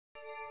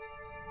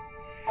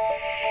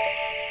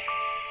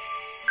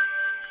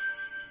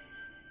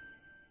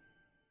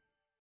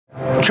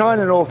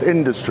China North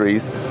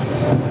Industries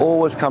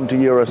always come to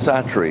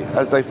Eurosatory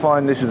as they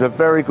find this is a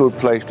very good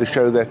place to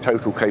show their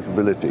total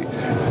capability.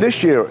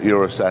 This year at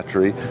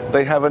Eurosatory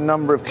they have a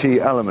number of key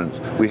elements.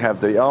 We have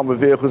the armoured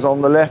vehicles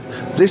on the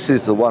left. This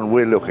is the one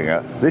we're looking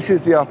at. This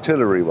is the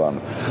artillery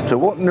one. So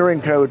what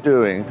Norinco are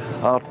doing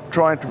are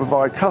trying to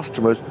provide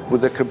customers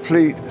with a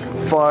complete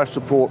fire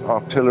support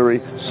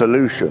artillery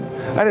solution.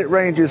 And it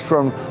ranges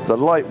from the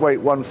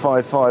lightweight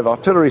 155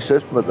 artillery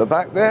system at the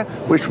back there,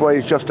 which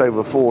weighs just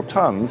over 4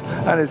 tons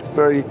and is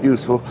very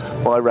useful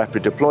by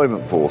rapid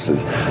deployment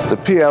forces. The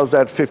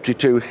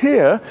PLZ-52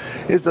 here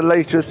is the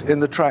latest in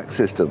the track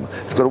system.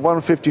 It's got a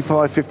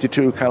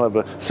 155-52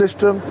 caliber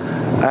system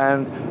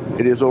and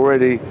it is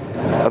already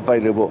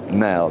available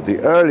now. The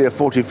earlier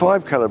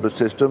 45 caliber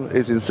system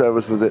is in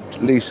service with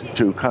at least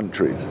 2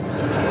 countries.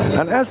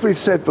 And as we've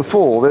said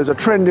before, there's a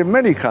trend in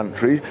many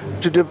countries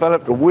to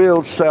develop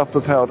wheeled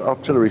self-propelled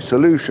artillery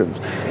solutions.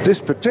 This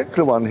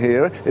particular one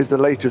here is the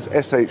latest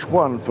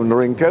SH1 from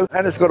Norinco,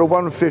 and it's got a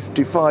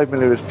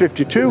 155mm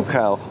 52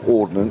 cal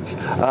ordnance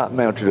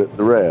mounted at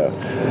the rear.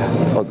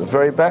 At the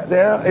very back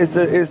there is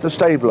the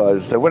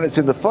stabilizer. So when it's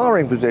in the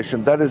firing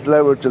position, that is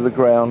lowered to the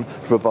ground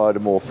to provide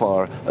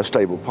a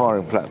stable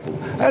firing platform.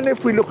 And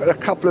if we look at a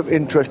couple of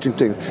interesting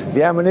things,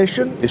 the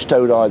ammunition is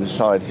stowed either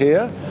side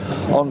here.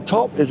 On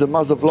top is a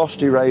muzzle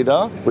velocity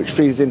radar, which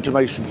feeds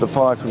information to the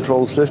fire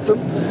control system.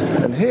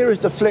 And here is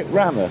the flick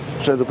rammer.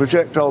 So the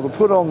projectile is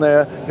put on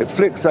there, it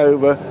flicks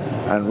over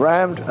and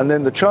rammed, and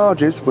then the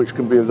charges, which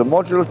can be of the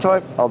modular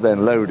type, are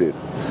then loaded.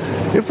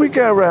 If we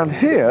go around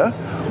here,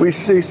 we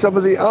see some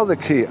of the other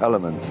key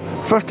elements.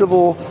 First of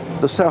all,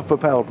 the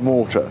self-propelled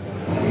mortar.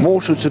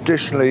 Mortars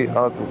traditionally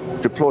are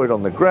deployed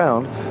on the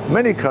ground.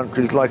 Many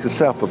countries like a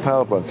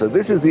self-propelled one. So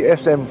this is the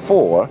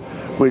SM4,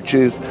 which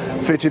is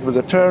fitted with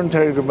a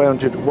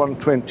turntable-mounted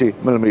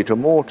 120mm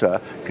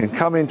mortar, can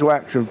come into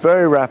action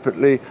very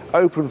rapidly,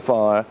 open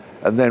fire,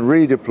 and then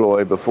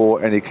redeploy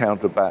before any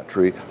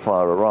counter-battery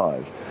fire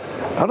arrives.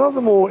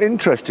 Another more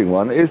interesting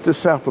one is the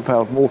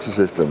self-propelled mortar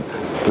system,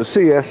 the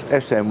CS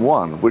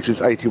SM1, which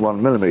is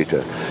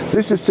 81mm.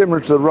 This is similar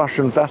to the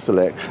Russian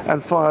Vasilek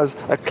and fires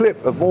a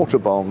clip of mortar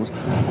bombs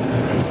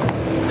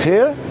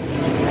here,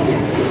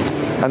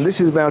 and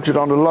this is mounted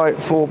on a light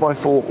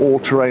 4x4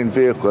 all-terrain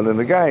vehicle, and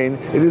again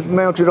it is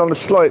mounted on a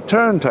slight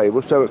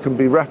turntable so it can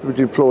be rapidly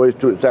deployed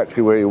to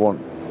exactly where you want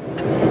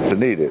to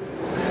need it.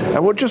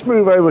 And we'll just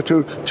move over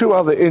to 2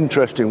 other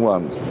interesting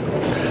ones.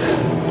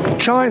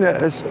 China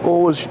has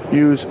always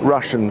used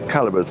Russian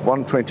calibers,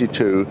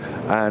 122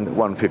 and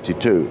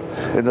 152.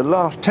 In the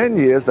last 10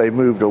 years, they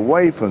moved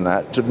away from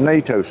that to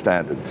NATO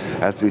standard.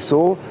 As we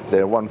saw,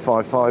 they're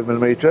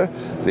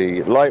 155mm,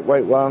 the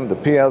lightweight one, the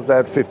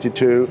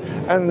PLZ-52,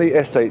 and the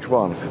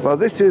SH1. Well,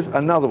 this is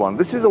another one.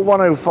 This is a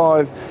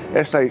 105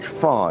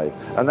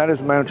 SH5, and that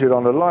is mounted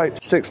on a light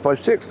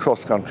 6x6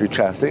 cross-country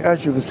chassis.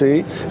 As you can see,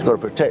 it's got a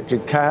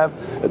protected cab.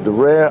 At the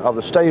rear are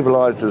the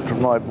stabilizers to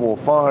provide more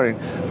firing,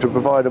 to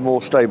provide a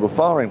more stable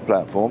firing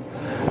platform,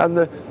 and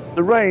the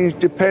range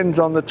depends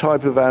on the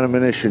type of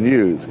ammunition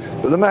used,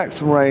 but the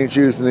maximum range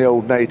used in the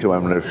old NATO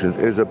ammunition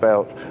is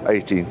about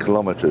 18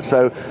 kilometers.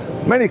 So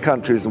many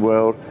countries in the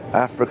world,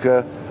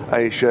 Africa,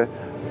 Asia,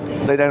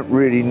 they don't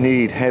really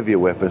need heavier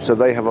weapons, so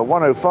they have a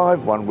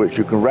 105 one which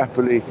you can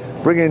rapidly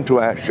bring into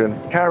action,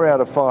 carry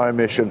out a fire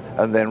mission,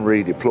 and then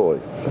redeploy.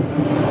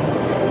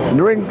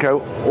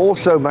 Norinco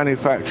also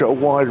manufacture a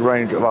wide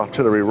range of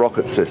artillery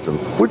rocket systems.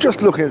 We're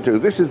just looking at 2.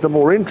 This is the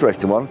more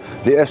interesting one,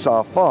 the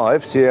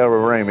SR5, Sierra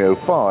Romeo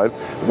 5.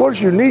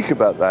 What's unique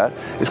about that,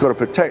 it's got a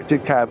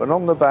protected cab, and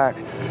on the back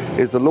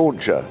is the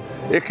launcher.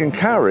 It can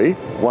carry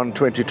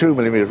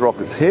 122mm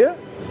rockets here,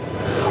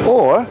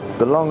 or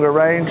the longer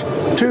range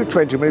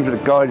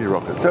 220mm guided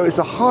rockets. So it's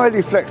a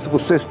highly flexible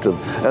system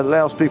that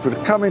allows people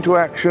to come into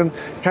action,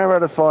 carry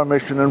out a fire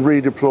mission, and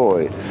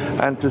redeploy.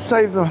 And to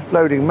save them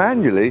loading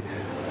manually,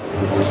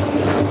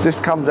 this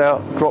comes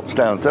out, drops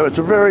down. So it's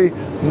a very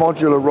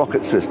modular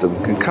rocket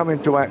system, can come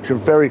into action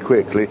very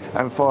quickly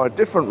and fire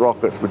different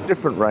rockets with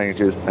different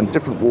ranges and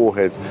different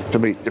warheads to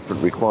meet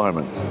different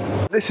requirements.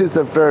 This is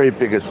the very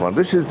biggest one.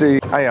 This is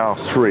the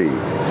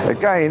AR3.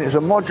 Again, it's a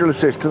modular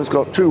system. It's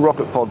got 2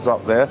 rocket pods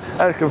up there,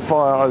 and it can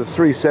fire either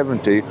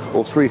 370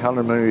 or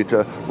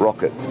 300mm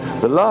rockets.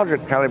 The larger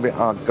caliber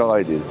are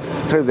guided,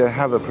 so they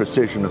have a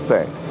precision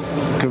effect.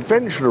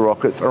 Conventional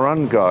rockets are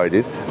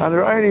unguided and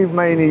are only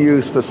mainly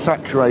used for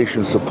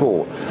saturation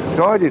support.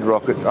 Guided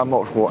rockets are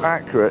much more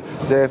accurate,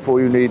 therefore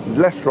you need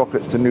less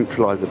rockets to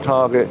neutralize the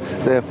target,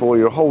 therefore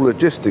your whole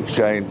logistics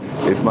chain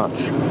is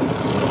much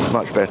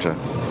better.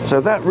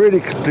 So that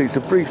really completes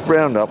a brief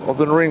roundup of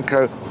the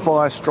Norinco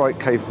fire strike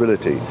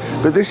capability.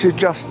 But this is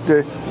just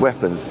the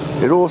weapons.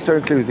 It also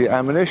includes the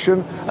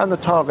ammunition and the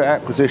target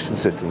acquisition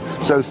system.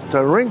 So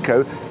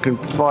Norinco can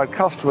provide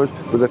customers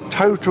with a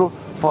total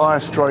fire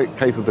strike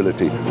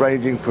capability,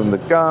 ranging from the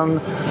gun,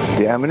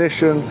 the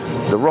ammunition,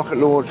 the rocket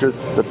launchers,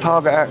 the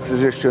target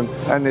acquisition,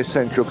 and the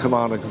essential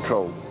command and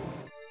control.